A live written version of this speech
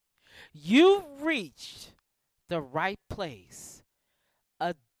You've reached the right place,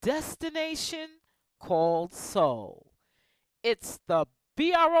 a destination called soul. It's the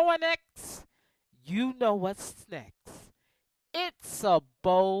BRONX. You know what's next. It's a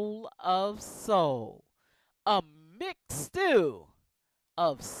bowl of soul, a mixed stew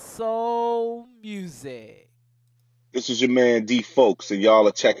of soul music. This is your man D Folks, and y'all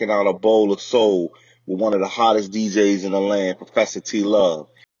are checking out a bowl of soul with one of the hottest DJs in the land, Professor T Love.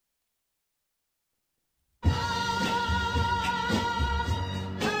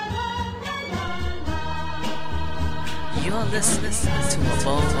 You're listening to a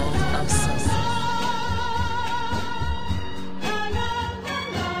bowl of soul.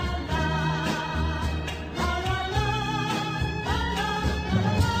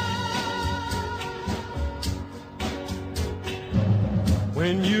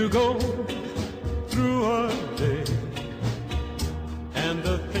 When you go through a day and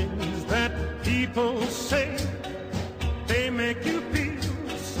the things that people say, they make you feel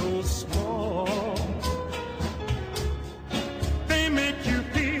so small. They make you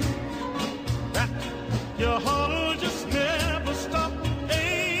feel that your heart will just never stop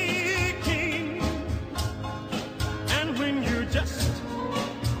aching. And when you just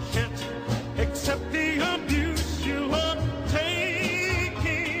can't accept the abuse you are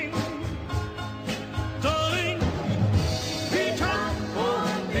taking, darling, reach out for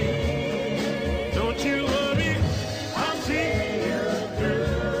me. Don't you worry, I'll see you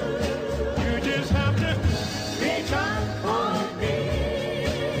through. You just have to reach out for me.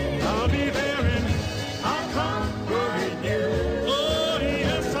 I'll be there and I'll comfort you. Oh,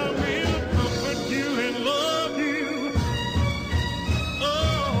 yes, I will comfort you and love you.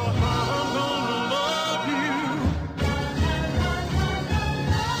 Oh, how I'm gonna love you.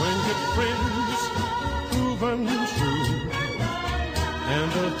 When good friends proven true, and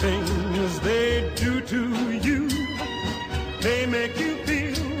the things they do to you, they make you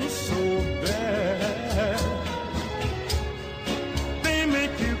feel so bad. They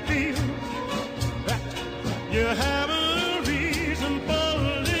make you feel that you haven't a reason for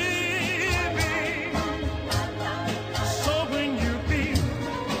living. So when you feel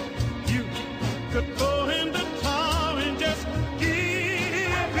you could throw in the towel and just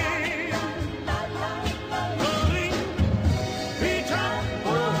give in, darling, reach out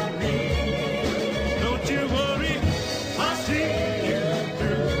for me. Don't you worry, I'll see you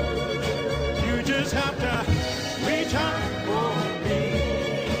through. You just have to reach out for me.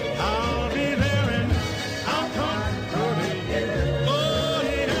 I'll be there and I'll comfort you. Oh,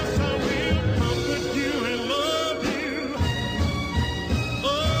 yes, I will comfort you and love you.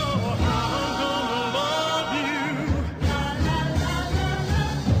 Oh, how I'm gonna love you. Tell me,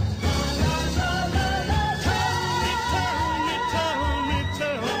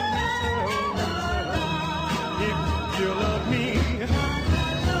 if you love me. Love me,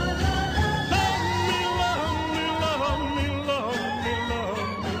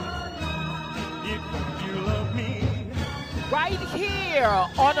 if you love me. Right here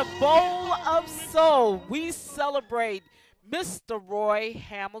on a bowl of soul, we celebrate Mr. Roy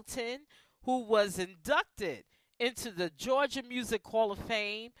Hamilton, who was inducted into the Georgia Music Hall of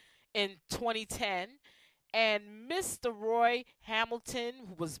Fame in 2010. And Mr. Roy Hamilton,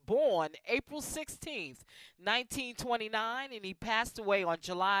 who was born April 16th, 1929, and he passed away on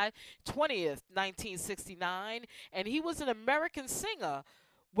July 20th, 1969. And he was an American singer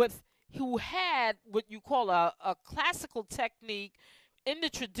with who had what you call a classical technique in the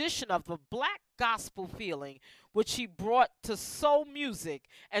tradition of the black gospel feeling, which he brought to soul music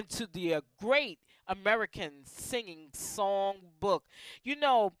and to the great American singing song book. You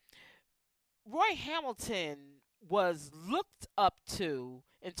know, Roy Hamilton was looked up to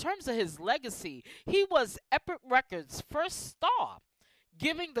in terms of his legacy. He was Epic Records' first star,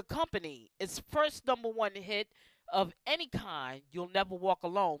 giving the company its first number one hit of any kind, "You'll Never Walk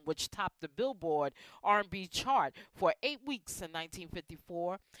Alone," which topped the Billboard R&B chart for 8 weeks in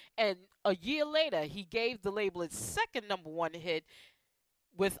 1954. And a year later, he gave the label its second number one hit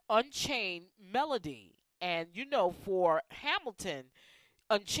with "Unchained Melody." And you know, for Hamilton,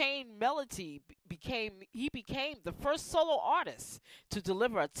 Unchained Melody became the first solo artist to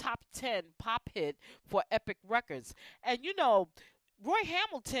deliver a top 10 pop hit for Epic Records. And you know, Roy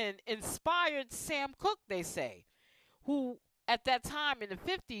Hamilton inspired Sam Cooke, they say, who at that time in the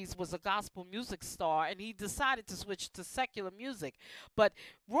 50s was a gospel music star, and he decided to switch to secular music. But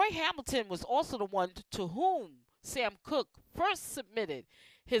Roy Hamilton was also the one to whom Sam Cooke first submitted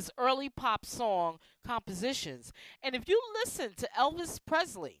his early pop song compositions. And if you listen to Elvis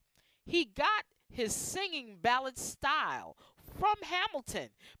Presley, he got his singing ballad style from Hamilton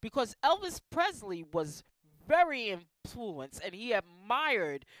because Elvis Presley was very influenced and he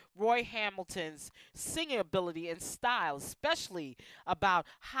admired Roy Hamilton's singing ability and style, especially about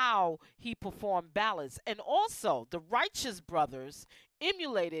how he performed ballads. And also, the Righteous Brothers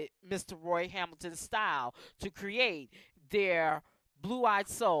emulated Mr. Roy Hamilton's style to create their Blue Eyed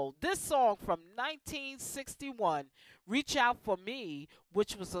Soul. This song from 1961, Reach Out for Me,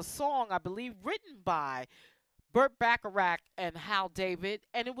 which was a song I believe written by Burt Bacharach and Hal David,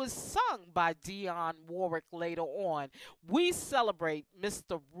 and it was sung by Dionne Warwick later on. We celebrate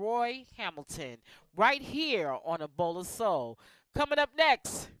Mr. Roy Hamilton right here on A Bowl of Soul. Coming up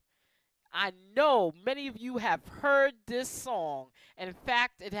next, I know many of you have heard this song, and in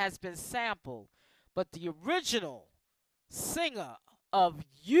fact, it has been sampled, but the original singer of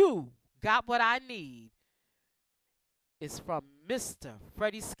You Got What I Need is from Mr.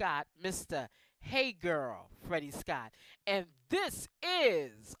 Freddie Scott, Mr. Hey Girl, Freddie Scott. And this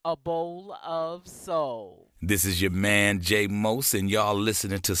is A Bowl of Soul. This is your man, Jay Mose, and y'all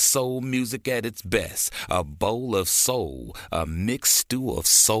listening to soul music at its best. A bowl of soul, a mixed stew of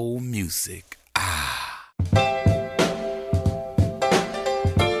soul music. Ah.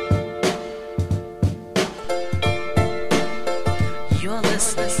 You're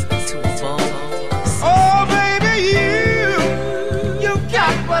listening to A Bowl of Soul. Oh, baby, you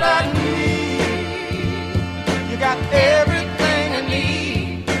got what I need. You got everything I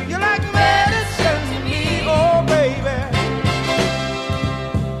need. You're like medicine to me, oh, baby.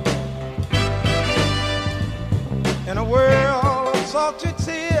 In a world of salty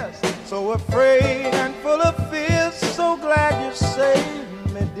tears, so afraid and full of fears, so glad you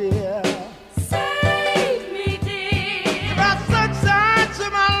saved me, dear. Save me, dear. You brought sunshine to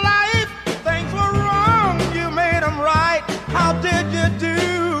my life. Things were wrong, you made them right. How did you do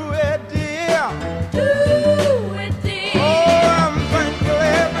it, dear? Do it, dear. Oh, I'm thankful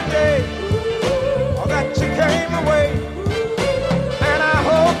every day that you came away. And I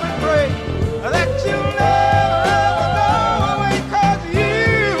hope and pray that you'll never go away. 'Cause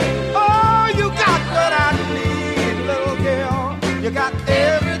you got what I need, little girl. You got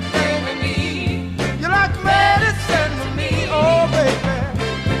everything I need. You're like medicine to me, oh baby.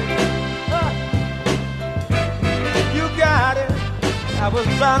 You got it. I was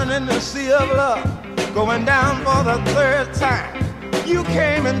drowning in the sea of love, going down for the third time. You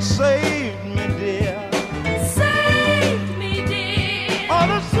came and saved me, dear. Saved me, dear. All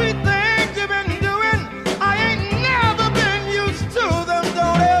the sweet things you've been doing, I ain't never been used to them.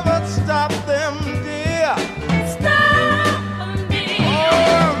 Don't ever stop them, dear. Stop me.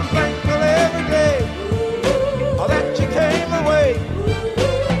 Oh, I'm thankful every day that you came away.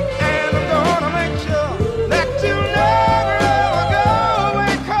 And I'm gonna make sure that you never ever go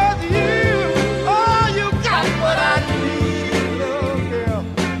away. 'Cause you got what I need, little girl.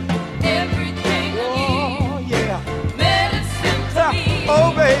 Everything I need. Oh, yeah. Medicine to me. Oh,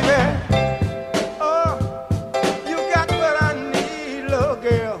 baby. Oh, you got what I need, little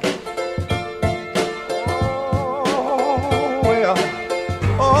girl. Oh, well.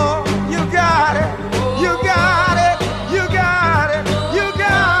 Oh, you got it. You got it. You got it. You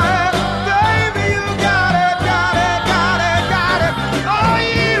got it. Baby, you got it. Got it. Got it. Got it.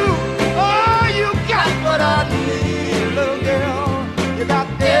 Oh, you got what I need, little girl. You got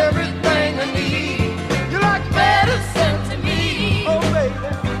everything I need. You like medicine to me. Oh, baby.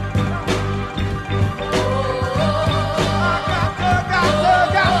 I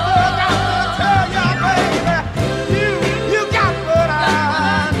got to tell you, baby. You got what I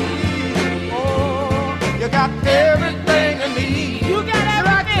need. Oh, you got everything I need. You got You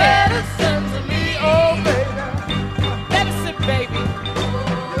like everything. medicine to me. Oh, baby. Medicine, baby.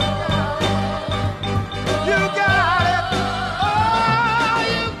 You got it. Oh,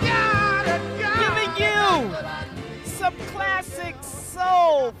 you got it. Giving you some classic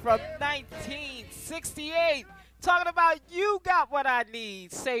soul from 1968. Talking about You Got What I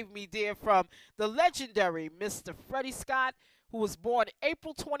Need, Save Me Dear, from the legendary Mr. Freddie Scott, who was born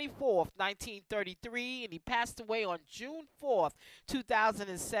April 24th, 1933, and he passed away on June 4th,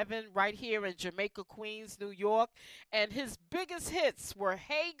 2007, right here in Jamaica, Queens, New York. And his biggest hits were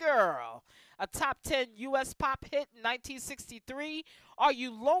Hey Girl, a top 10 U.S. pop hit in 1963, Are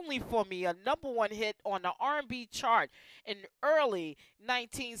You Lonely For Me, a #1 hit on the R&B chart in early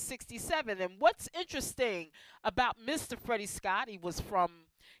 1967. And what's interesting about Mr. Freddie Scott, he was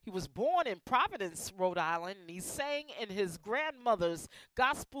born in Providence, Rhode Island, and he sang in his grandmother's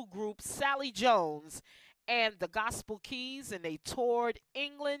gospel group, Sally Jones, and the Gospel Keys, and they toured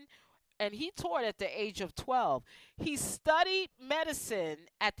England and he toured at the age of 12. He studied medicine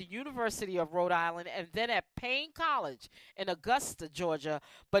at the University of Rhode Island and then at Payne College in Augusta, Georgia,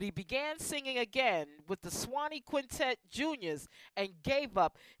 but he began singing again with the Swanee Quintet Juniors and gave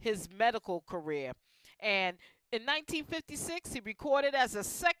up his medical career. And in 1956, he recorded as a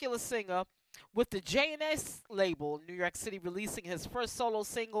secular singer with the J&S label in New York City, releasing his first solo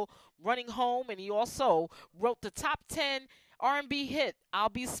single, Running Home, and he also wrote the top 10 R&B hit, I'll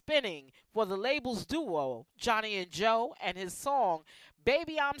Be Spinning, for the label's duo, Johnny and Joe, and his song,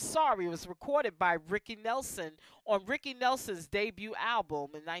 Baby I'm Sorry, was recorded by Ricky Nelson on Ricky Nelson's debut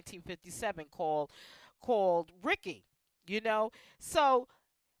album in 1957 called Ricky, you know. So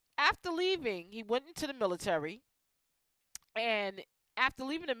after leaving, he went into the military, and after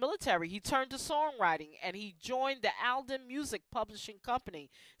leaving the military, he turned to songwriting, and he joined the Alden Music Publishing Company,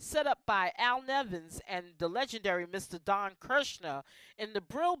 set up by Al Nevins and the legendary Mr. Don Kirshner in the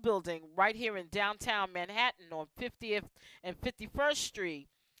Brill Building right here in downtown Manhattan on 50th and 51st Street.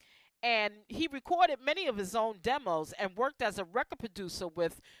 And he recorded many of his own demos and worked as a record producer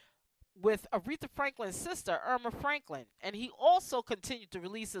with Aretha Franklin's sister, Irma Franklin. And he also continued to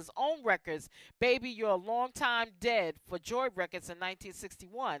release his own records, Baby, You're a Long Time Dead, for Joy Records in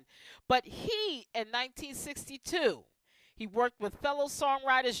 1961. But in 1962, he worked with fellow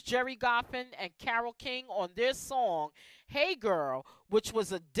songwriters Jerry Goffin and Carole King on their song, Hey Girl, which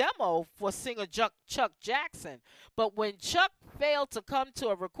was a demo for singer Chuck Jackson. But when Chuck failed to come to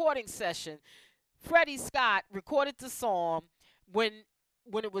a recording session, Freddie Scott recorded the song.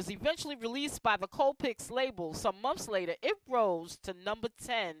 When it was eventually released by the Colpix label some months later, it rose to number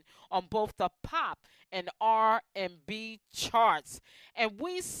 10 on both the pop and R&B charts. And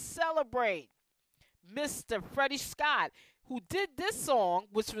we celebrate Mr. Freddie Scott, who did this song,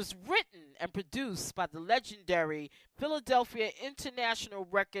 which was written and produced by the legendary Philadelphia International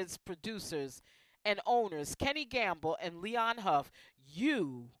Records producers and owners Kenny Gamble and Leon Huff.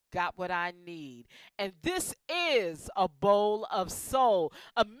 You got what I need. And this is a bowl of soul,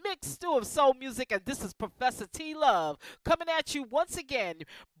 a mixed stew of soul music, and this is Professor T Love coming at you once again,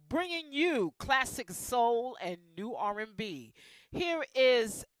 bringing you classic soul and new R&B. Here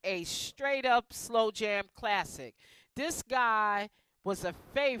is a straight up slow jam classic. This guy was a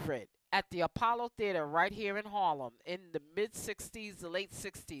favorite at the Apollo Theater right here in Harlem in the mid-60s, the late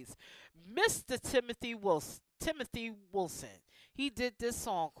 60s. Mr. Timothy Wilson. He did this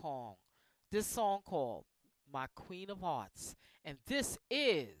song called My Queen of Hearts. And this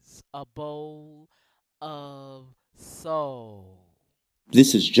is a bowl of soul.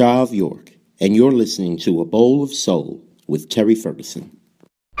 This is Jav York, and you're listening to A Bowl of Soul with Terry Ferguson.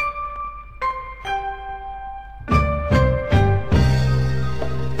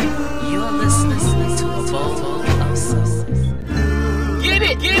 You're listening to A Bowl of Soul. Get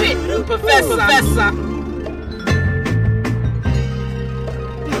it, Professor.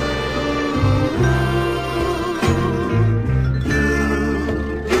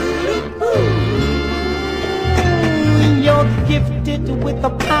 Gifted with the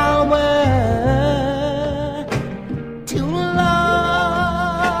power to love.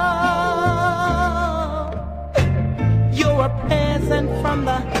 You're a peasant from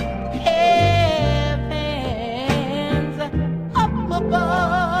the heavens up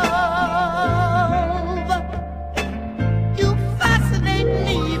above. You fascinate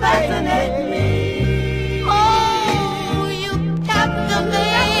me, Oh, you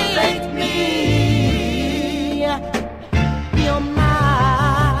captivate me.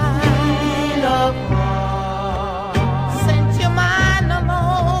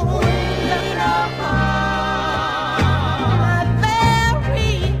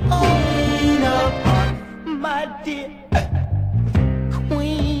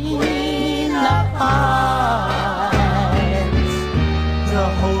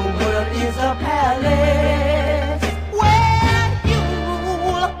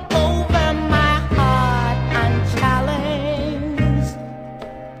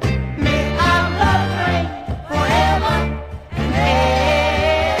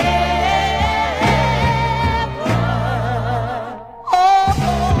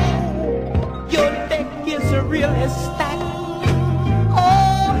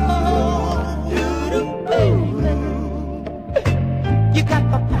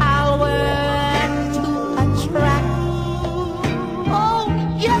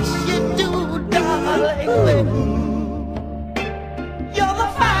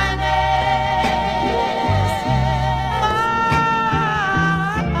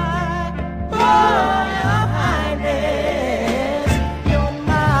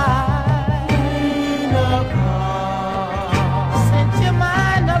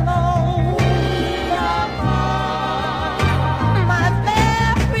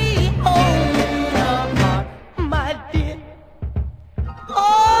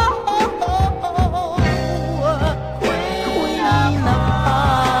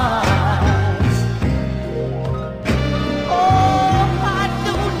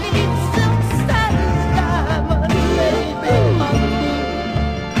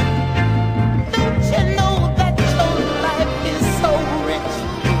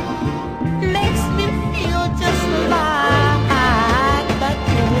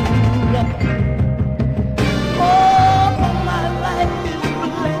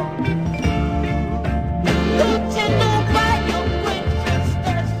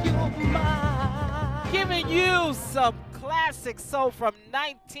 classic soul from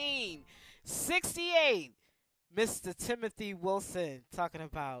 1968. Mr. Timothy Wilson talking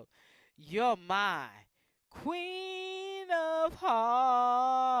about You're My Queen of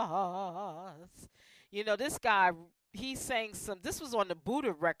Hearts. You know, this guy, he sang some, this was on the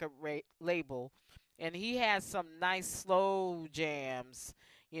Buddha record label, and he had some nice slow jams.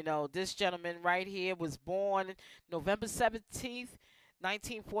 You know, this gentleman right here was born November 17th,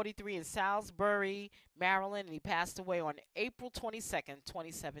 1943 in Salisbury, Maryland, and he passed away on April 22nd,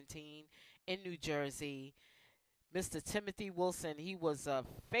 2017 in New Jersey. Mr. Timothy Wilson, he was a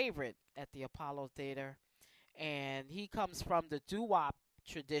favorite at the Apollo Theater, and he comes from the doo-wop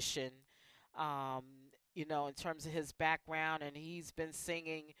tradition, you know, in terms of his background, and he's been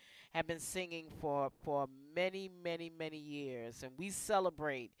singing, for many, many, many years, and we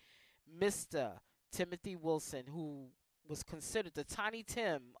celebrate Mr. Timothy Wilson, who was considered the Tiny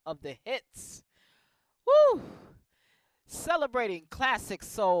Tim of the hits. Woo! Celebrating classic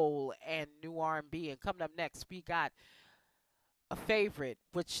soul and new R&B. And coming up next, we got a favorite,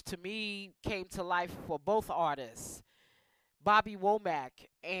 which to me came to life for both artists, Bobby Womack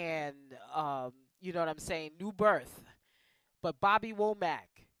and, you know what I'm saying, New Birth. But Bobby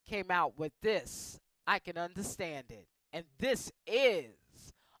Womack came out with this, I Can Understand It. And this is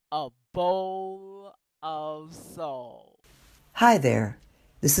A Bowl of Soul. Hi there,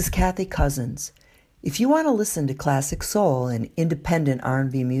 this is Kathy Cousins. If you want to listen to classic soul and independent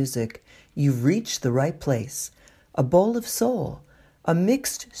R&B music, you've reached the right place. A Bowl of Soul, a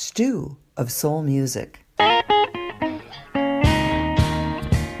mixed stew of soul music. You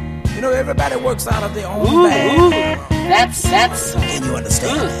know, everybody works out of their own bag. That's Can you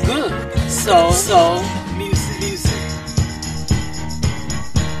understand? good. So Music.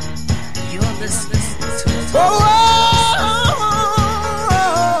 you're listening to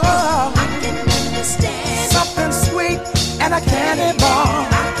Something sweet and a candy bar.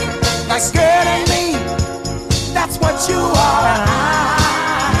 Like girl and me, that's what you are.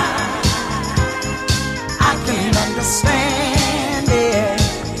 I can understand it.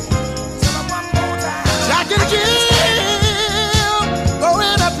 Jack and Jill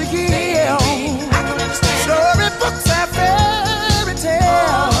going up the hill. Story books and fairy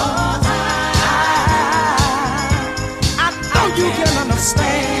tales. I know you can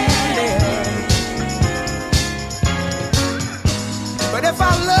understand it. But if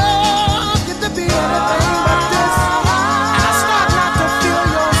I love you to be anything but this, and I start not to feel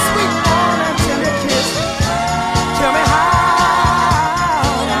your sweet warm and tender kiss, tell me how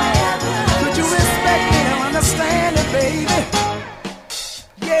could you respect me and understand it, baby?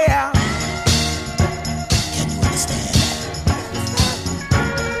 Yeah. Can you understand?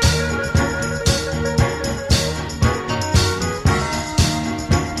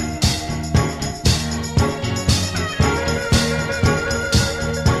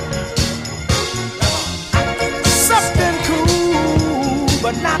 Something cool,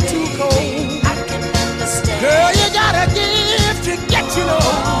 but not too cold. Girl, you gotta give to get, you know.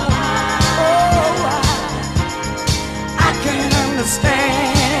 Oh, I can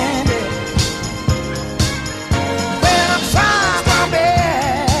understand it. When I'm trying my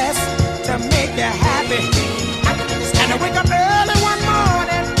best to make you happy, and I wake up early one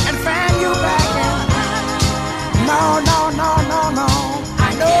morning and find you back in. No, no, no, no, no.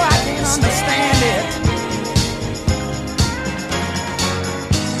 I know I can't understand it.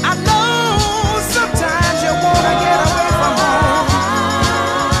 I know sometimes you wanna get away from home,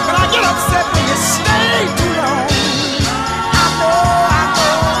 but I get upset when you stay too long. I know, I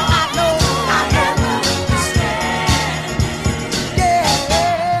know, I know, I can understand.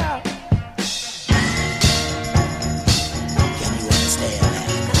 Yeah. Can you understand that?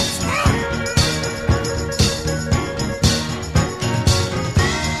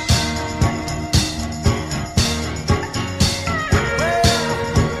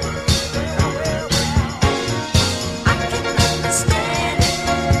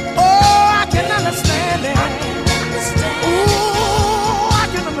 Oh, I can understand it. Ooh, I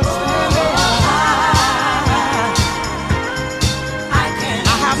can understand it. I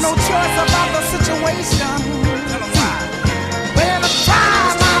have no choice about the situation. When I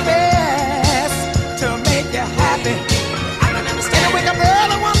try my best to make you happy, and I wake up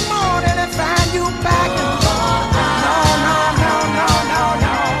early one morning and find you back. No, no, no, no, no,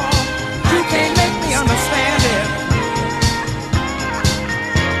 no. You can't make me understand it.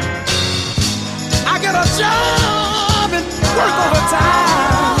 I get a job and work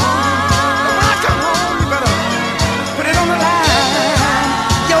overtime. But when I come home, you better put it on the line.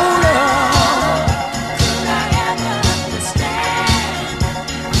 Your love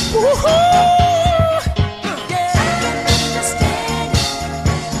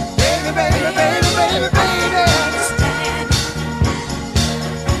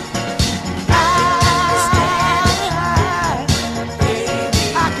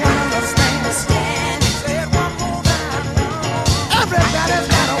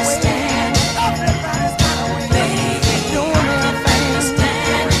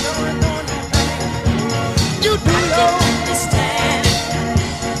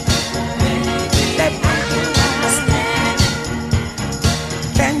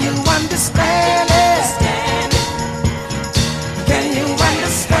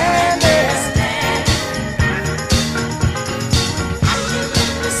understand it.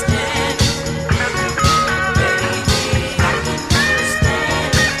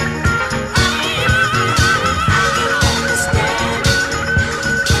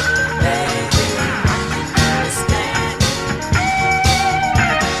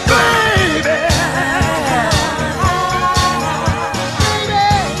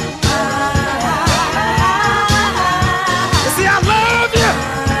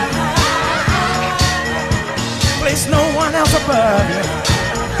 Above you.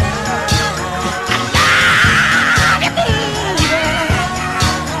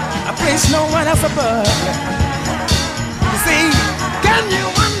 I place no one else above you. You see, can you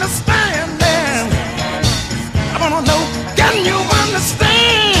understand that? I wanna know, can you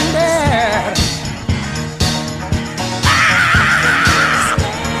understand that?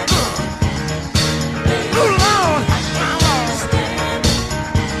 Oh Lord,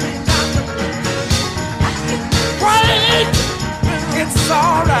 right. It's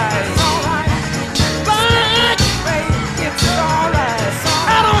alright. It's alright.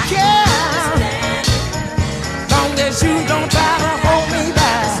 I don't care. Long as you don't try to hold me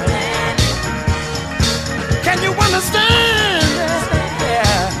back. Can you understand?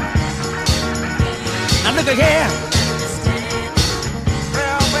 Yeah. Now look again.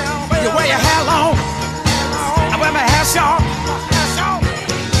 You wear your hair long. I wear my hair short.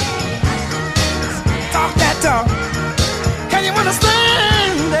 Talk that talk. Can you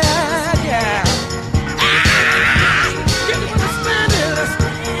understand that? Yeah. Can you understand it?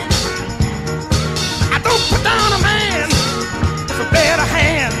 I don't put down a man with a better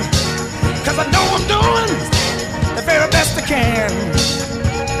hand, 'cause I know I'm doing the very best I can.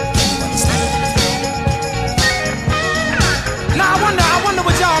 Now I wonder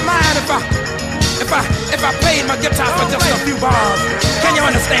would y'all mind if I played my guitar for just a few bars. Can you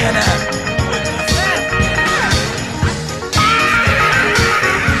understand that?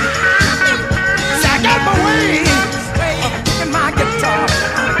 My way of picking my guitar.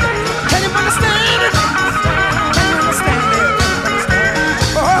 Can you understand it? Can you understand it?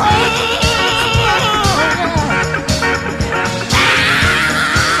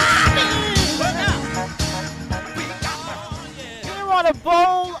 Here on A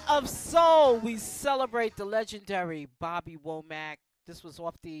Bowl of Soul, we celebrate the legendary Bobby Womack. This was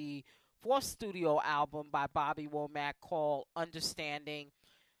off the 4th studio album by Bobby Womack called Understanding,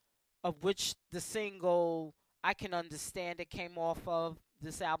 of which the single I Can Understand It came off of.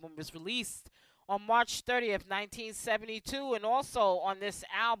 This album was released on March 30th, 1972. And also on this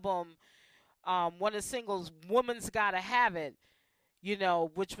album, one of the singles, Woman's Gotta Have It, you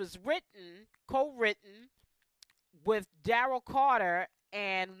know, which was co-written with Daryl Carter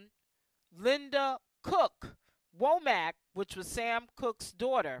and Linda Cook Womack, which was Sam Cooke's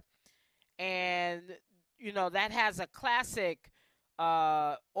daughter. And, you know, that has a classic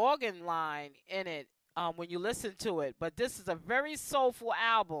organ line in it when you listen to it. But this is a very soulful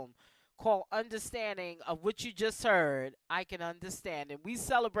album called Understanding, of which you just heard I Can Understand. And we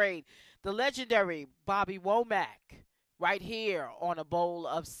celebrate the legendary Bobby Womack right here on A Bowl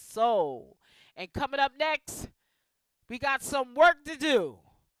of Soul. And coming up next, we got Some Work to Do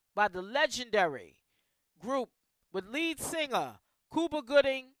by the legendary group with lead singer Cuba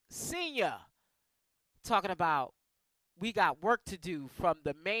Gooding Sr. talking about we got work to do from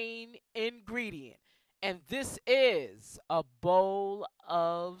the main ingredient. And this is A Bowl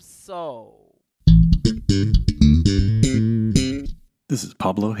of Soul. This is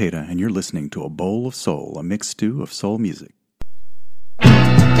Pablo Heda, and you're listening to A Bowl of Soul, a mixed stew of soul music.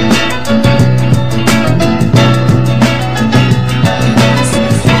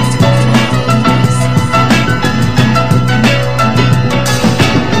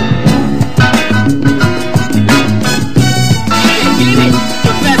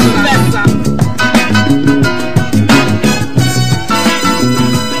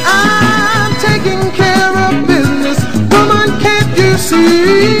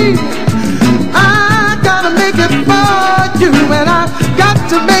 I gotta make it for you, and I got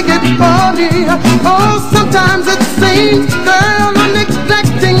to make it for me. Oh, sometimes it seems, girl, I'm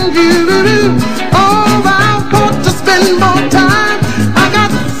neglecting you. Oh, I want to spend more time. I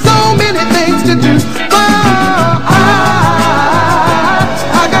got so many things to do. Oh,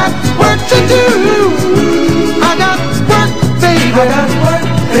 I got work to do. I got work, baby.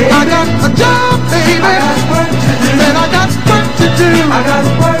 I got a job, baby. And I got work to do. I got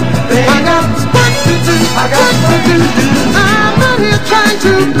work to do. I'm out here trying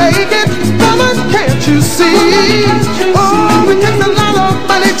to make it, woman, can't you see? Oh, it takes a lot of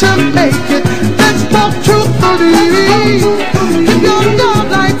money to make it. Let's talk truthfully. If you're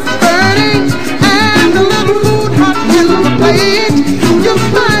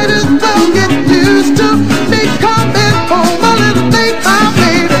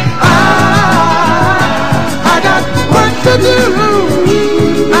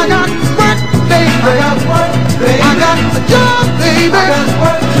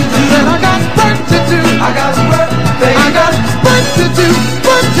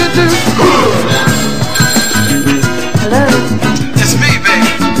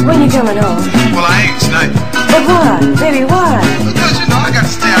When you coming home? Well, I ain't tonight. But why? Baby, why? Because, you know, I got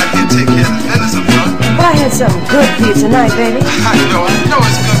to stay out here and take care of the business I'm doing. But I had something good for you tonight, baby. I know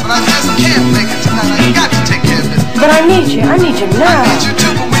it's good, but I just can't make it tonight. I got to take care of this. But I need you now. I need you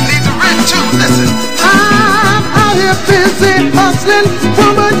too, but we need the rent too. Listen. I'm out here busy hustling,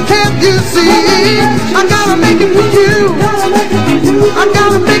 woman, can't you see? I gotta make it for you. I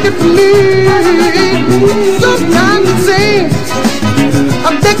gotta make it for me. Sometimes it seems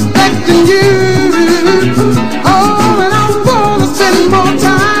I'm expecting you. Oh, and I wanna spend more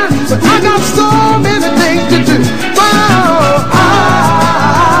time, but I got so many things to do. Wow,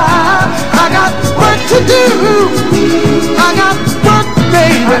 I got work to do. I got work,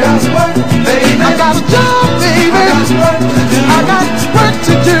 baby. I got a job, baby. I got work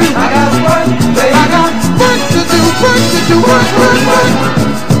to do. I got work to do. Work.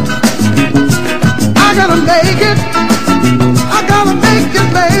 I gotta make it. I gotta make it,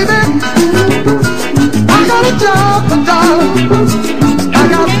 baby. I got a job, darling. I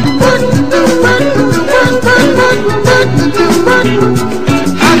got work to do. Work to do.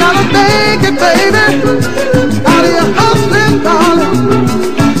 I gotta make it, baby. Out of your hustling, darling.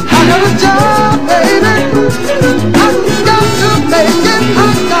 I got a job, baby. I got to make it. I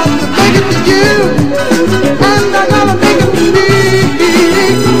got to make it for you, and I gotta make it for me.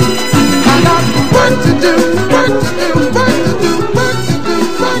 I got work to do, work to do, work to do, work to do,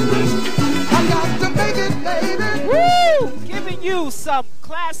 work. I got to make it, baby. Woo! Giving you some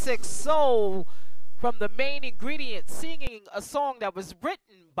classic soul from the main ingredient, singing a song that was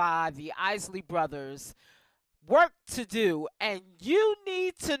written by the Isley Brothers. Work to do, and you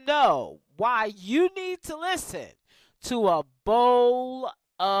need to know why you need to listen to A Bowl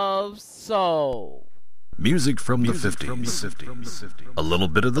of Soul. Music from the 50s, a little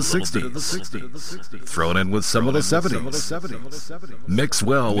bit of the 60s, thrown in with some of the 70s, mix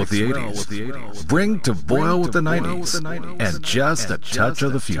well with the 80s, bring to boil with the 90s, and just a touch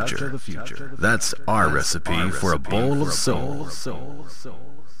of the future. That's our recipe for a bowl of soul.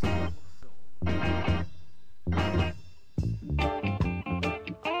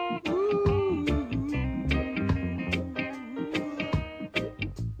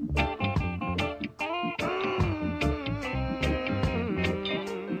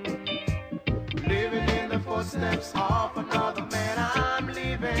 Footsteps of another man, I'm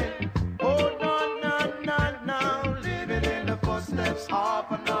leaving. Oh no, no, no, no. Living in the footsteps of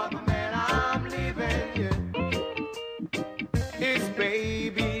another man, I'm leaving. Yeah. His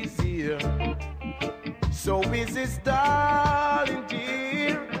baby's here, so is his darling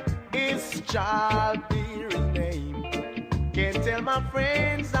dear. His child bearing name. Can't tell my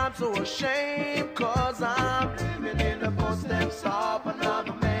friends I'm so ashamed, 'cause I'm living in the footsteps of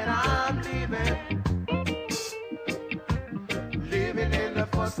another man, I'm leaving. Living in the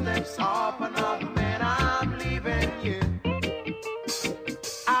footsteps of another man, I'm leaving, yeah.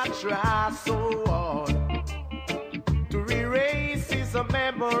 I try so hard to erase his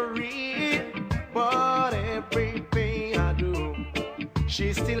memory, but everything I do,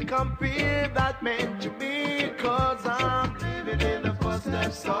 she still compare that man to me, 'cause I'm living in the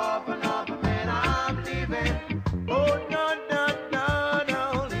footsteps of another man, I'm leaving. Oh no, no, no,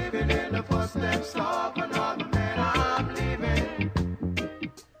 no. Living in the footsteps of another man, I'm leaving.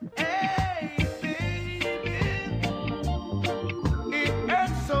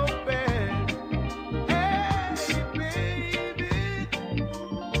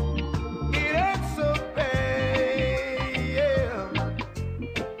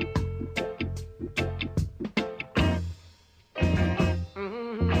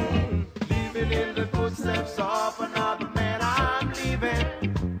 Footsteps of another man, I'm leaving.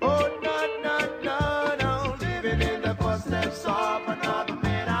 Oh no, no, no, no. Living in the footsteps of another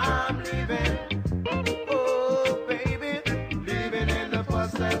man, I'm leaving. Oh baby, living in the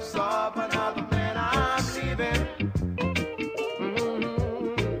footsteps of another man, I'm leaving.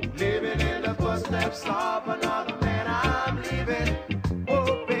 Living in the footsteps of another man, I'm leaving.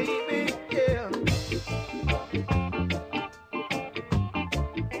 Oh baby, yeah.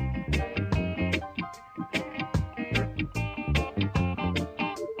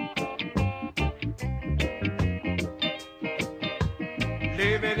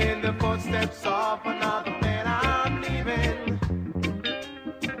 Living in the footsteps of another man, I'm leaving.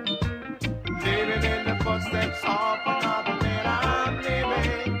 Living in the footsteps of another man, I'm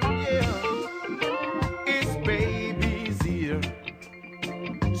leaving. Yeah. His baby's here,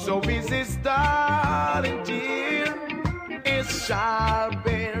 so is his darling dear. His child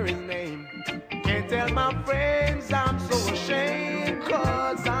bear his name. Can't tell my friends I'm so ashamed,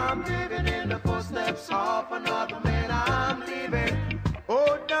 'cause I'm living in the footsteps of another man, I'm leaving.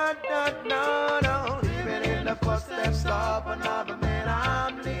 Oh, no, no, even in the footsteps of another man,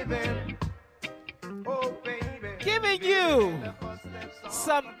 I'm leaving. Oh, baby. Giving you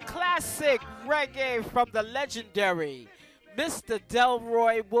some classic reggae from the legendary Mr.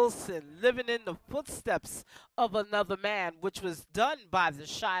 Delroy Wilson, Living in the Footsteps of Another Man, which was done by the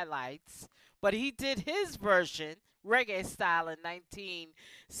Shylights, but he did his version, reggae style, in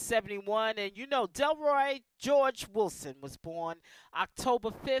 1971. And you know, Delroy George Wilson was born October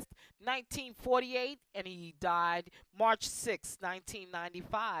 5th, 1948, and he died March 6th,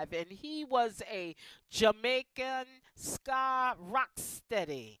 1995. And he was a Jamaican ska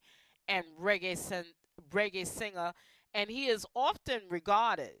rocksteady and reggae singer, and he is often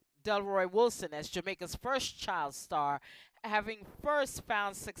regarded, Delroy Wilson, as Jamaica's first child star, having first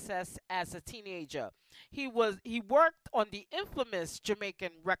found success as a teenager. He worked on the infamous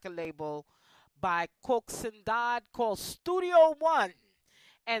Jamaican record label by Coxsandad called Studio One,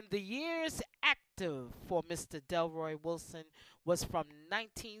 and the years active for Mr. Delroy Wilson was from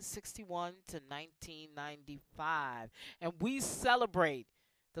 1961 to 1995, and we celebrate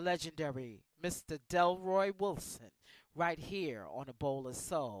the legendary Mr. Delroy Wilson right here on A Bowl of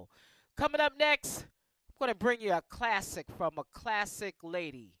Soul. Coming up next, I'm going to bring you a classic from a classic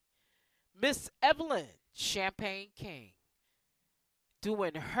lady, Miss Evelyn Champagne King,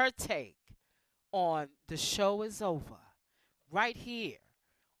 doing her take on The Show Is Over right here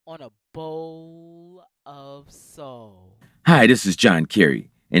on A Bowl of Soul. Hi, this is John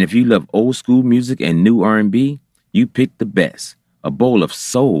Kerry, and if you love old school music and new R&B, you picked the best. A Bowl of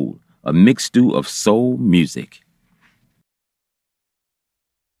Soul, a mixed stew of soul music.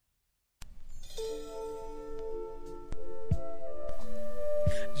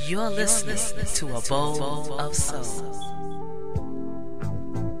 You're listening to A Bowl of Soul.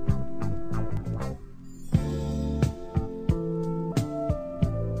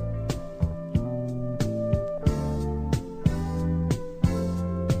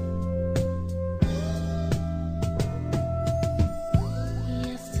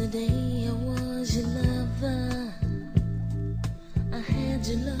 Yesterday I was your lover. I had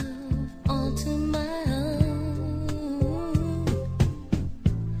your love all to my own.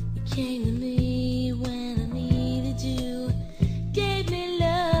 You came to me when I needed you. Gave me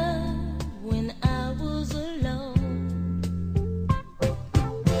love when I was alone.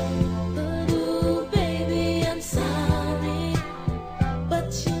 But ooh, baby, I'm sorry.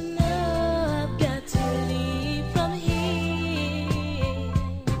 But you know I've got to leave from here.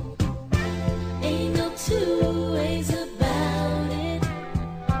 Ain't no two ways about it.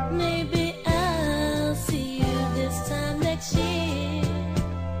 Maybe I'll see you this time next year.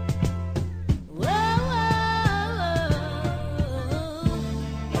 Whoa, whoa, whoa.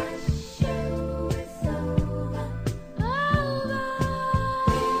 The show is over.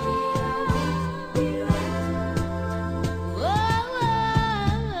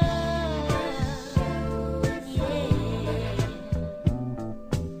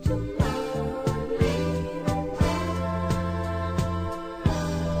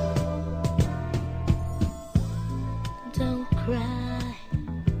 Don't cry,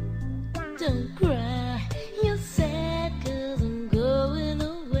 don't cry. You're sad 'cause I'm going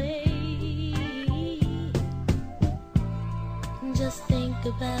away. Just think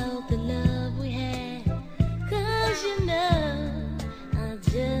about the love we had, 'cause you know I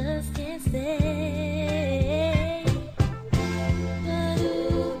just can't stay. But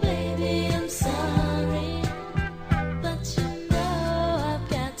ooh, baby, I'm sorry. But you know I've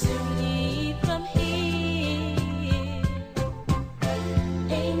got to leave from here.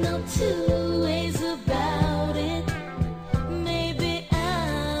 Ain't no two ways about it. Maybe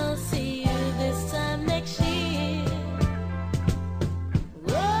I'll see you this time next year.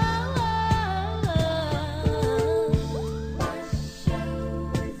 Whoa, whoa, whoa. The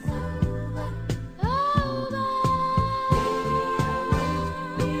show is over. Over.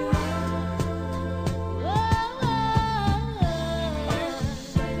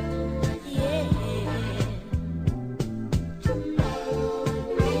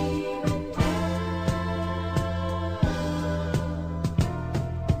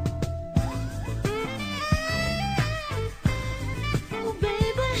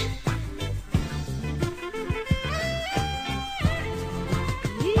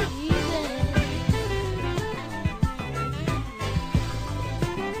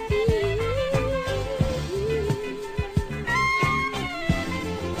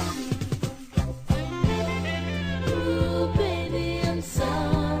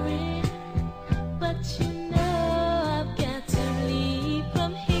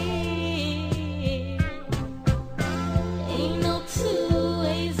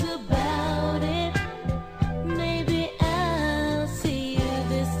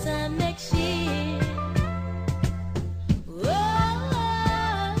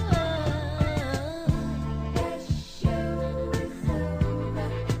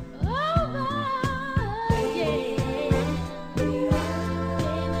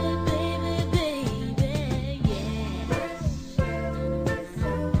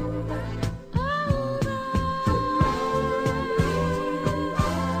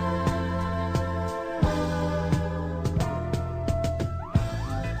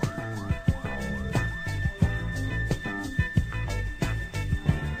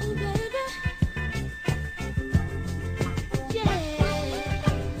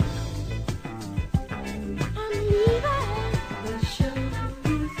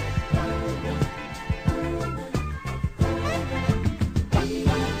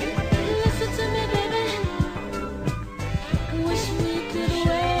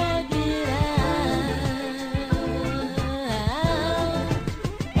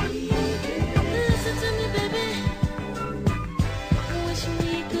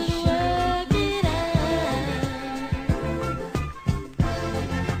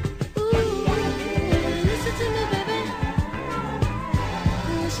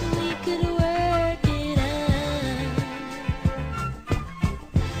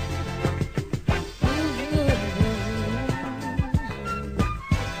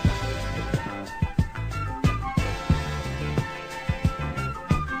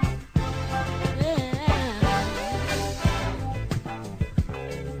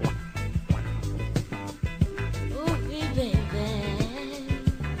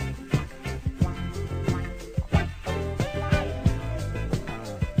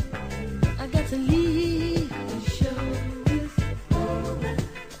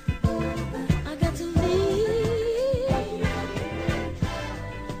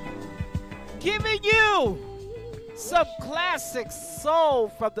 Giving you some classic soul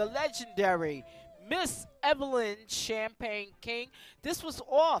from the legendary Miss Evelyn Champagne King. This was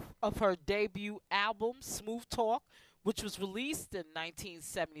off of her debut album, Smooth Talk, which was released in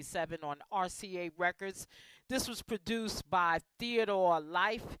 1977 on RCA Records. This was produced by Theodore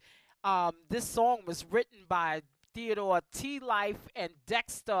Life. This song was written by Theodore T. Life and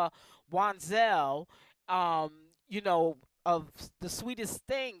Dexter Wanzel, of the Sweetest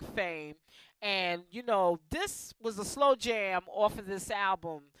Thing fame. And, this was a slow jam off of this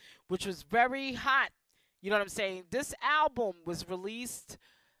album, which was very hot. You know what I'm saying? This album was released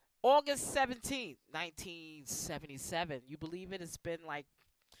August 17th, 1977. You believe it? It's been like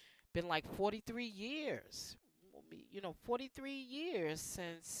 43 years. 43 years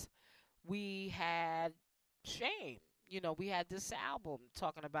since we had Shame. We had this album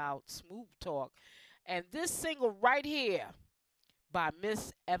talking about Smooth Talk. And this single right here by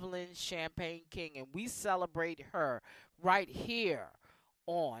Miss Evelyn Champagne King, and we celebrate her right here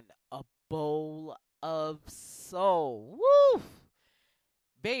on A Bowl of Soul. Woo!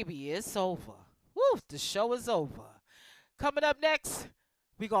 Baby, it's over. Woo! The show is over. Coming up next,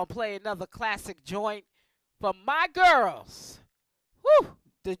 we're going to play another classic joint from my girls. Woo!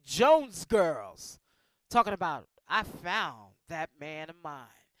 The Jones Girls. Talking about I Found That Man of Mine.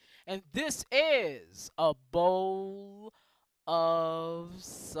 And this is A Bowl of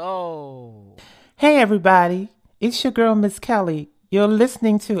Soul. Hey everybody, it's your girl Miss Kelly. You're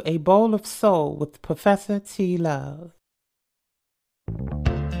listening to A Bowl of Soul with Professor T. Love.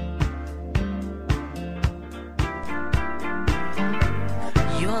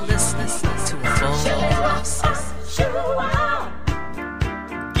 You're listening to A Bowl of Soul.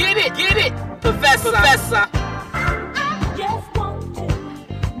 Get it, Professor. I just want to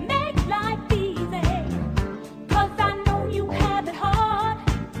make life easy, 'cause I know you have it hard.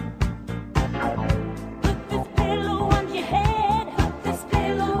 Put this pillow on your head, put this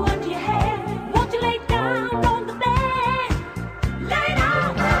pillow on your head. Won't you lay down on the bed? Lay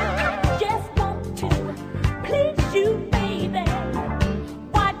down. I just want to please you, baby.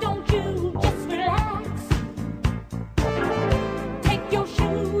 Why don't you just relax? Take your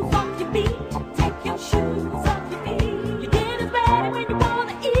shoes off your feet, take your shoes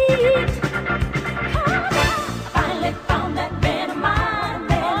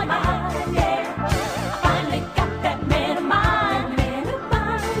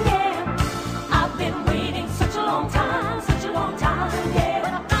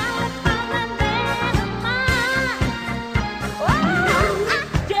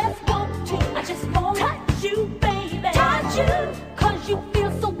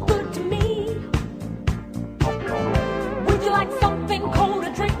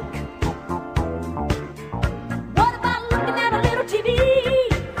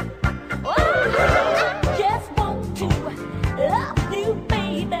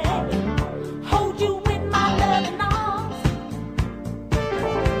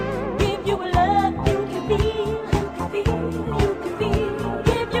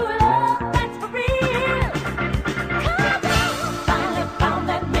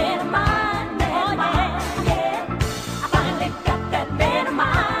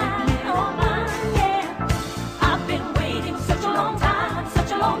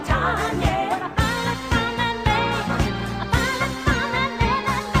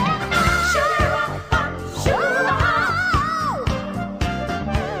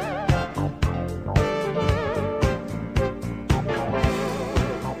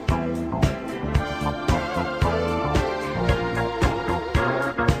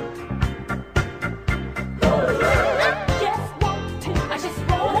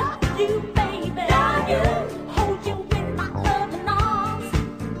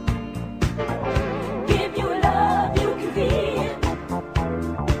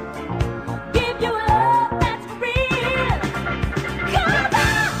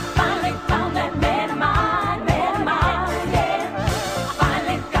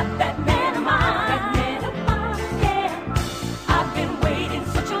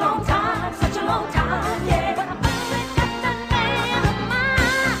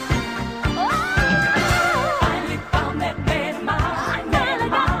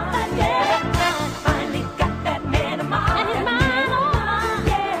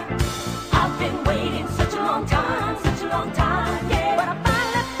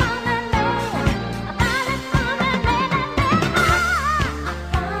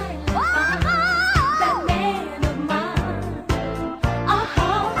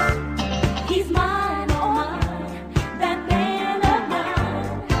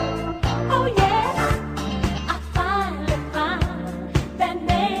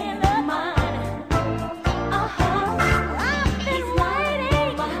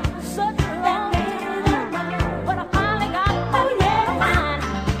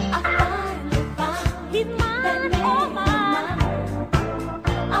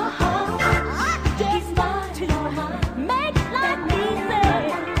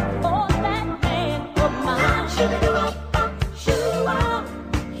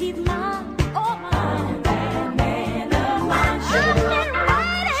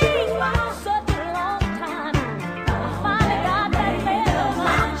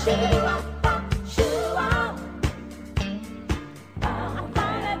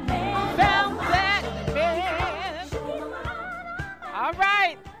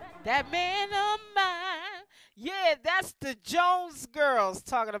right. That man of mine. Yeah, that's the Jones Girls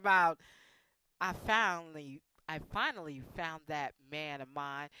talking about I finally found that man of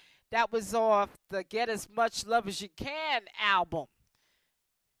mine. That was off the Get As Much Love As You Can album.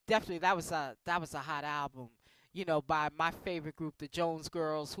 Definitely that was a hot album, by my favorite group, the Jones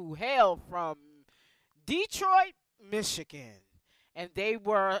Girls, who hail from Detroit, Michigan. And they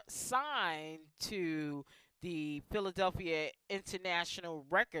were signed to the Philadelphia International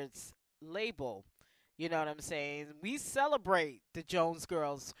Records label. You know what I'm saying? We celebrate the Jones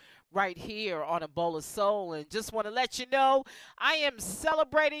Girls right here on A Bowl of Soul. And just want to let you know, I am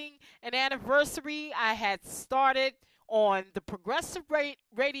celebrating an anniversary I had started on the Progressive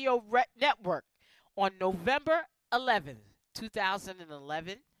Radio Network on November 11th,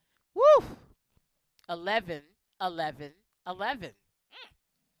 2011. Woo! 11, 11, 11.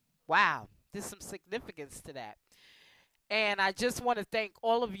 Wow, there's some significance to that. And I just want to thank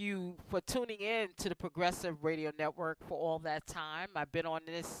all of you for tuning in to the Progressive Radio Network for all that time. I've been on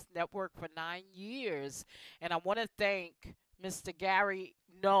this network for 9 years. And I want to thank Mr. Gary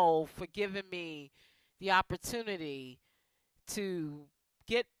Knoll for giving me the opportunity to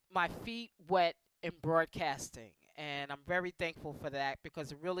get my feet wet in broadcasting. And I'm very thankful for that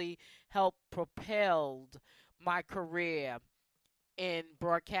because it really helped propelled my career in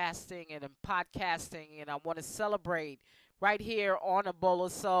broadcasting and in podcasting. And I want to celebrate right here on A Bowl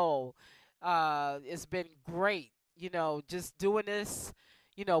of Soul. It's been great, just doing this,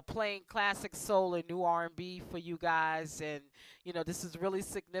 playing classic soul and new R&B for you guys. And, this is really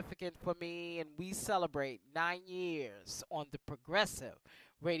significant for me. And we celebrate 9 years on the Progressive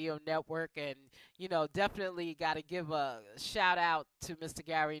Radio Network. And, definitely got to give a shout out to Mr.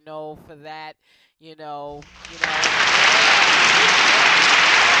 Gary Knoll for that,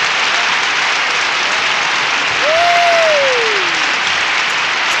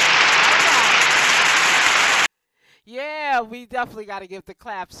 Yeah, we definitely got to give the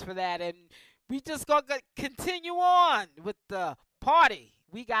claps for that. And we just going to continue on with the party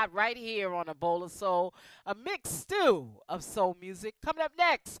we got right here on A Bowl of Soul, a mixed stew of soul music. Coming up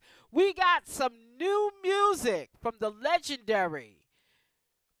next, we got some new music from the legendary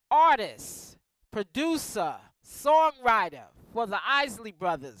artist, producer, songwriter for the Isley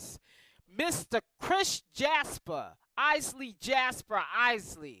Brothers, Mr. Chris Jasper, Jasper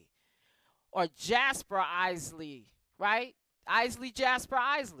Isley, or Jasper Isley, right? Isley Jasper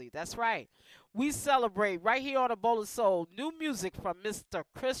Isley, that's right. We celebrate right here on A Bowl of Soul new music from Mr.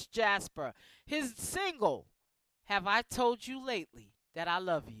 Chris Jasper. His single, Have I Told You Lately That I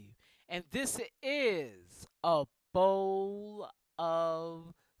Love You? And this is A Bowl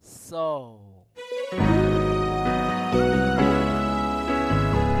of Soul.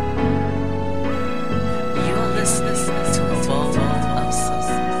 You're listening to A Bowl of Soul.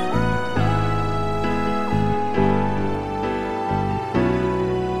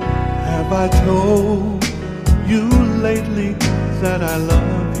 Have I told you lately that I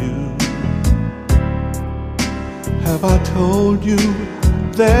love you? Have I told you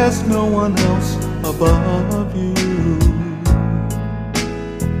there's no one else above you?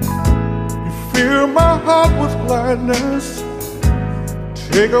 You fill my heart with gladness,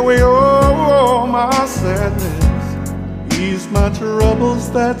 take away all my sadness, ease my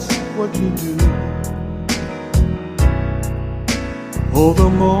troubles, that's what you do. Oh, the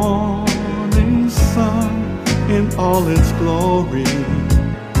morning sun in all its glory,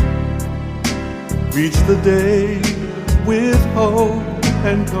 reach the day with hope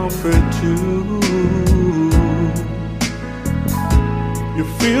and comfort too. You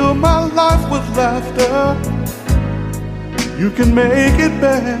fill my life with laughter, you can make it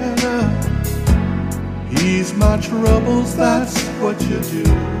better, ease my troubles, that's what you do.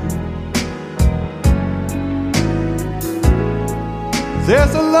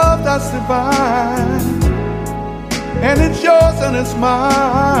 There's a love that's divine, and it's yours and it's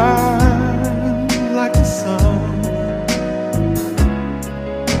mine, like the sun.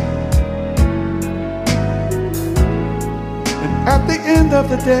 And at the end of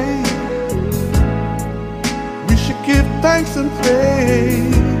the day, we should give thanks and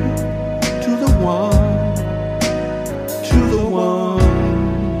praise to the one, to the one.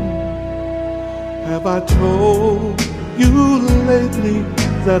 Have I told you lately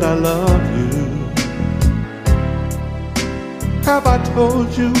that I love you? Have I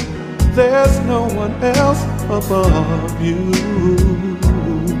told you there's no one else above you?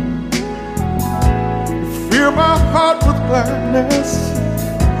 Fill my heart with gladness,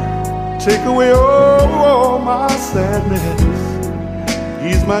 take away all my sadness,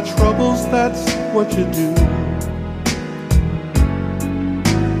 ease my troubles, that's what you do.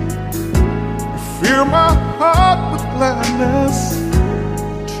 Fill my heart with gladness.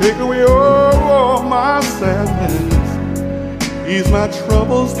 Take away all my sadness. Ease my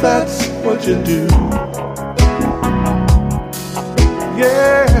troubles, that's what you do.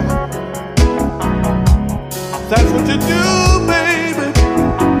 Yeah, that's what you do, baby.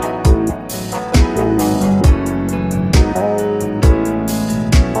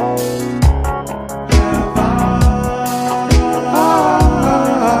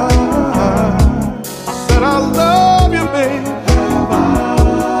 Said I love you, baby.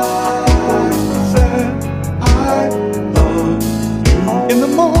 Said I love you in the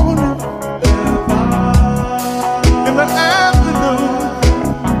morning, in the afternoon,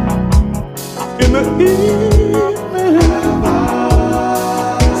 in the evening.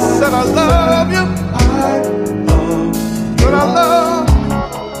 Said I love you. Said I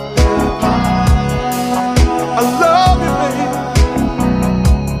love you, baby.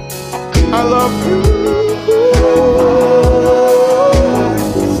 I love you.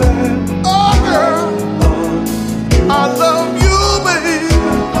 Said, oh girl, I love you, baby.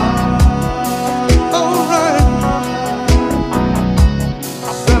 All right.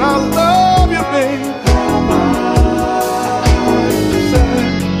 Said I love you, baby. Said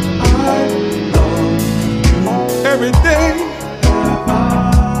I love you every day,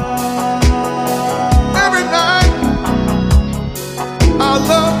 every night. I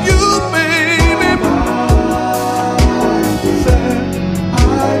love you, baby. Said I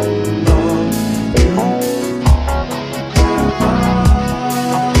love you.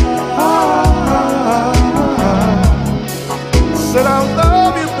 Said I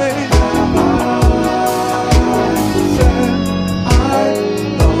love you, baby. Said I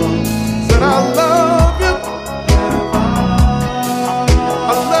love. Said I love you. I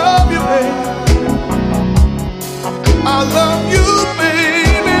love you, baby. I love you,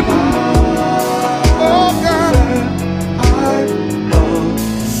 baby. Oh, God.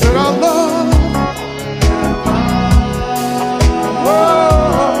 Said I love.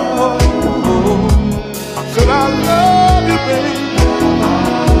 Whoa. Said I love you, baby.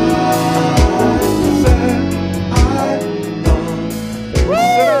 Said I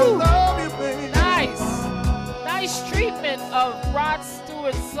love you, baby. Nice treatment of Rod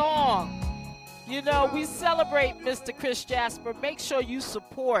Stewart's song. You know, we celebrate Mr. Chris Jasper. Make sure you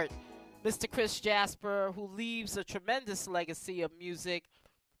support Mr. Chris Jasper, who leaves a tremendous legacy of music,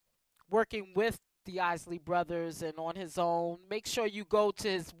 working with the Isley Brothers and on his own. Make sure you go to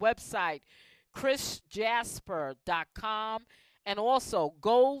his website, chrisjasper.com, and also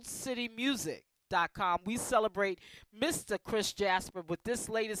goldcitymusic.com. We celebrate Mr. Chris Jasper with this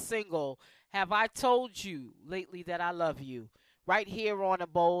latest single, Have I Told You Lately That I Love You, right here on A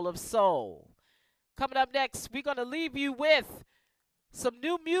Bowl of Soul. Coming up next, we're going to leave you with some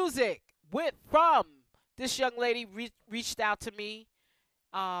new music from this young lady reached out to me.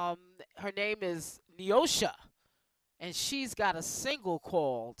 Her name is Neosha, and she's got a single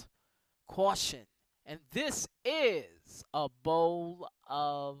called Caution. And this is A Bowl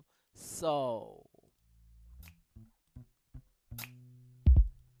of Soul.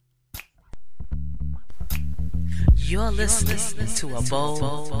 You're listening to A Bowl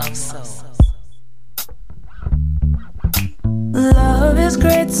of Soul. Love is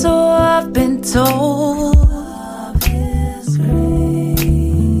great, so I've been told. Love is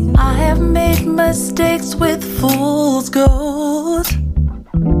great. I have made mistakes with fool's gold.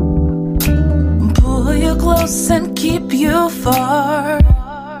 Pull you close and keep you far.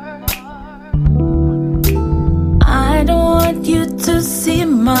 I don't want you to see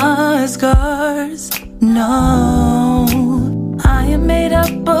my scars. No, I am made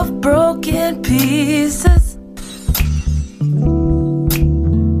up of broken pieces.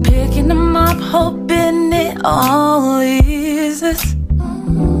 Picking them up, hoping it all eases.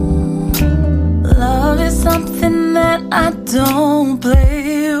 Love is something that I don't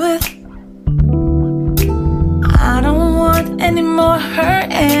play with. I don't want any more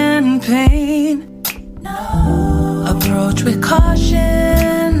hurt and pain. Approach with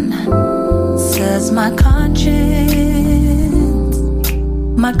caution, says my conscience.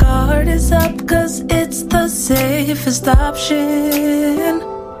 My guard is up 'cause it's the safest option.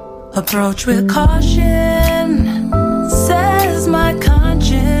 Approach with caution, says my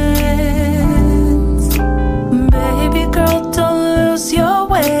conscience. Baby girl, don't lose your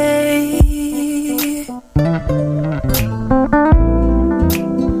way.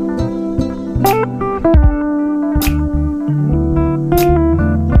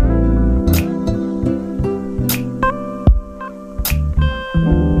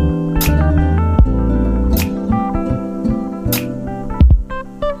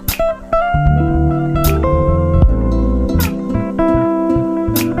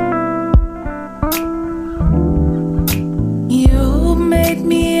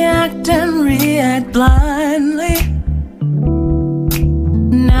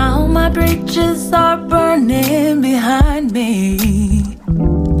 bridges are burning behind me.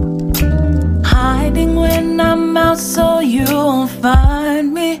 Hiding when I'm out so you won't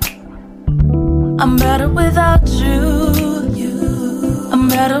find me. I'm better without you. I'm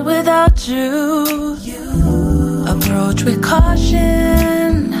better without you. Approach with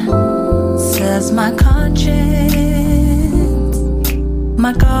caution, says my conscience.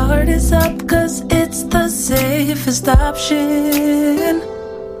 My guard is up 'cause it's the safest option.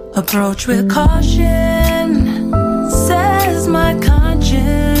 Approach with caution, says my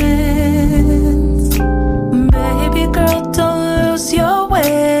conscience. Baby girl, don't lose your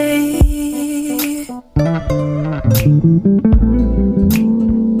way.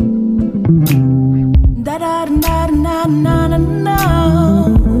 Da da da da da da da.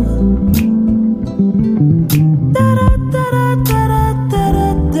 Da da da da da da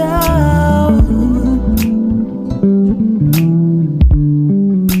da.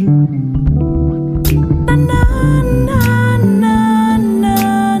 Na na na na na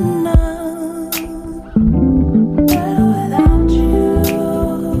na. Better without you.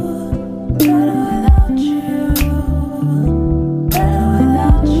 Better without you. Better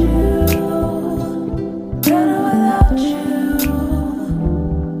without you. Better without you.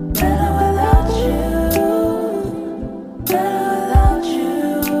 Better without you. Better without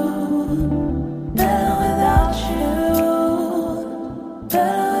you. Better without you.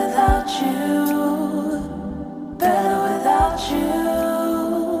 Better without you. Better without you.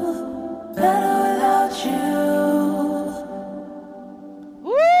 Better without you.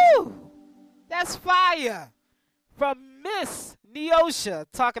 Woo! That's fire from Miss Neosha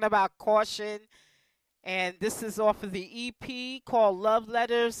talking about caution. And this is off of the EP called Love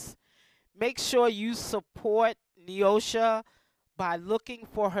Letters. Make sure you support Neosha by looking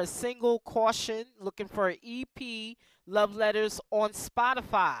for her single Caution, looking for her EP Love Letters on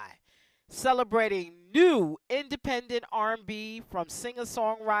Spotify. Celebrating new independent R&B from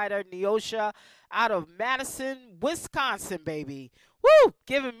singer-songwriter Neosha out of Madison, Wisconsin, baby. Woo!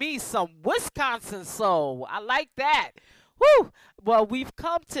 Giving me some Wisconsin soul. I like that. Woo! Well, we've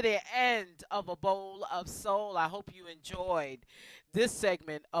come to the end of A Bowl of Soul. I hope you enjoyed this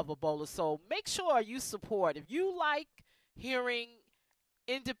segment of A Bowl of Soul. Make sure you support. If you like hearing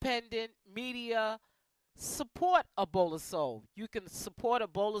independent media, support A Bowl of Soul. You can support A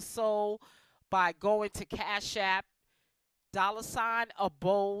Bowl of Soul by going to Cash App, $ A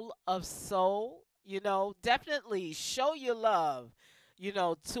Bowl of Soul. You know, definitely show your love, you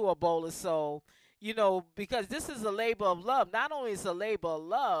know, to A Bowl of Soul. You know, because this is a labor of love. Not only is it a labor of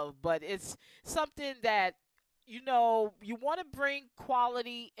love, but it's something that, you know, you want to bring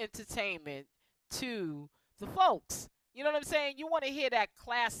quality entertainment to the folks. You know what I'm saying? You want to hear that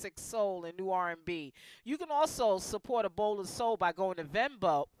classic soul and new R&B. You can also support A Bowl of Soul by going to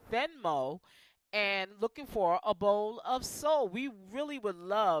Venmo and looking for A Bowl of Soul. We really would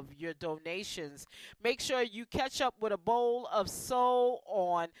love your donations. Make sure you catch up with A Bowl of Soul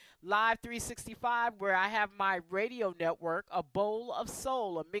on Live 365, where I have my radio network, A Bowl of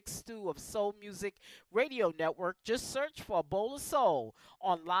Soul, a mixed stew of soul music radio network. Just search for A Bowl of Soul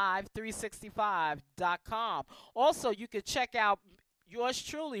on live365.com. Also, you can check out yours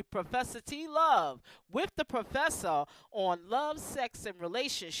truly, Professor T. Love, with the professor on love, sex, and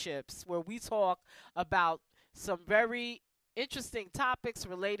relationships, where we talk about some very interesting topics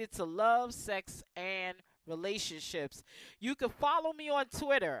related to love, sex, and relationships. You can follow me on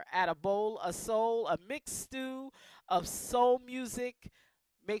Twitter at A Bowl of Soul, a mixed stew of soul music.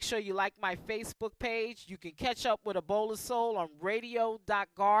 Make sure you like my Facebook page. You can catch up with A Bowl of Soul on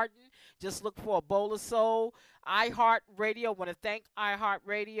radio.garden. Just look for A Bowl of Soul. iHeartRadio. I want to thank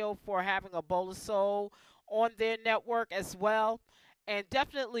iHeartRadio for having A Bowl of Soul on their network as well. And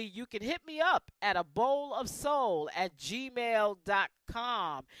definitely you can hit me up at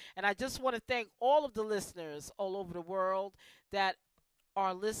abowlofsoul@gmail.com. And I just want to thank all of the listeners all over the world that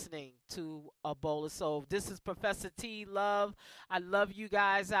are listening to A Bowl of Soul. This is Professor T. Love. I love you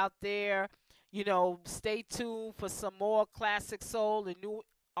guys out there. You know, stay tuned for some more classic soul and new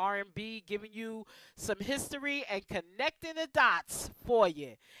R&B, giving you some history and connecting the dots for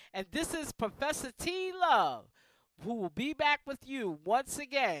you. And this is Professor T. Love, who will be back with you once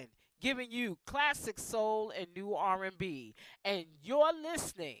again, giving you classic soul and new R&B. And you're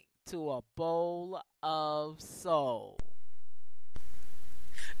listening to A Bowl of Soul.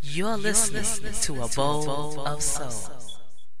 You're listening to A Bowl of Soul.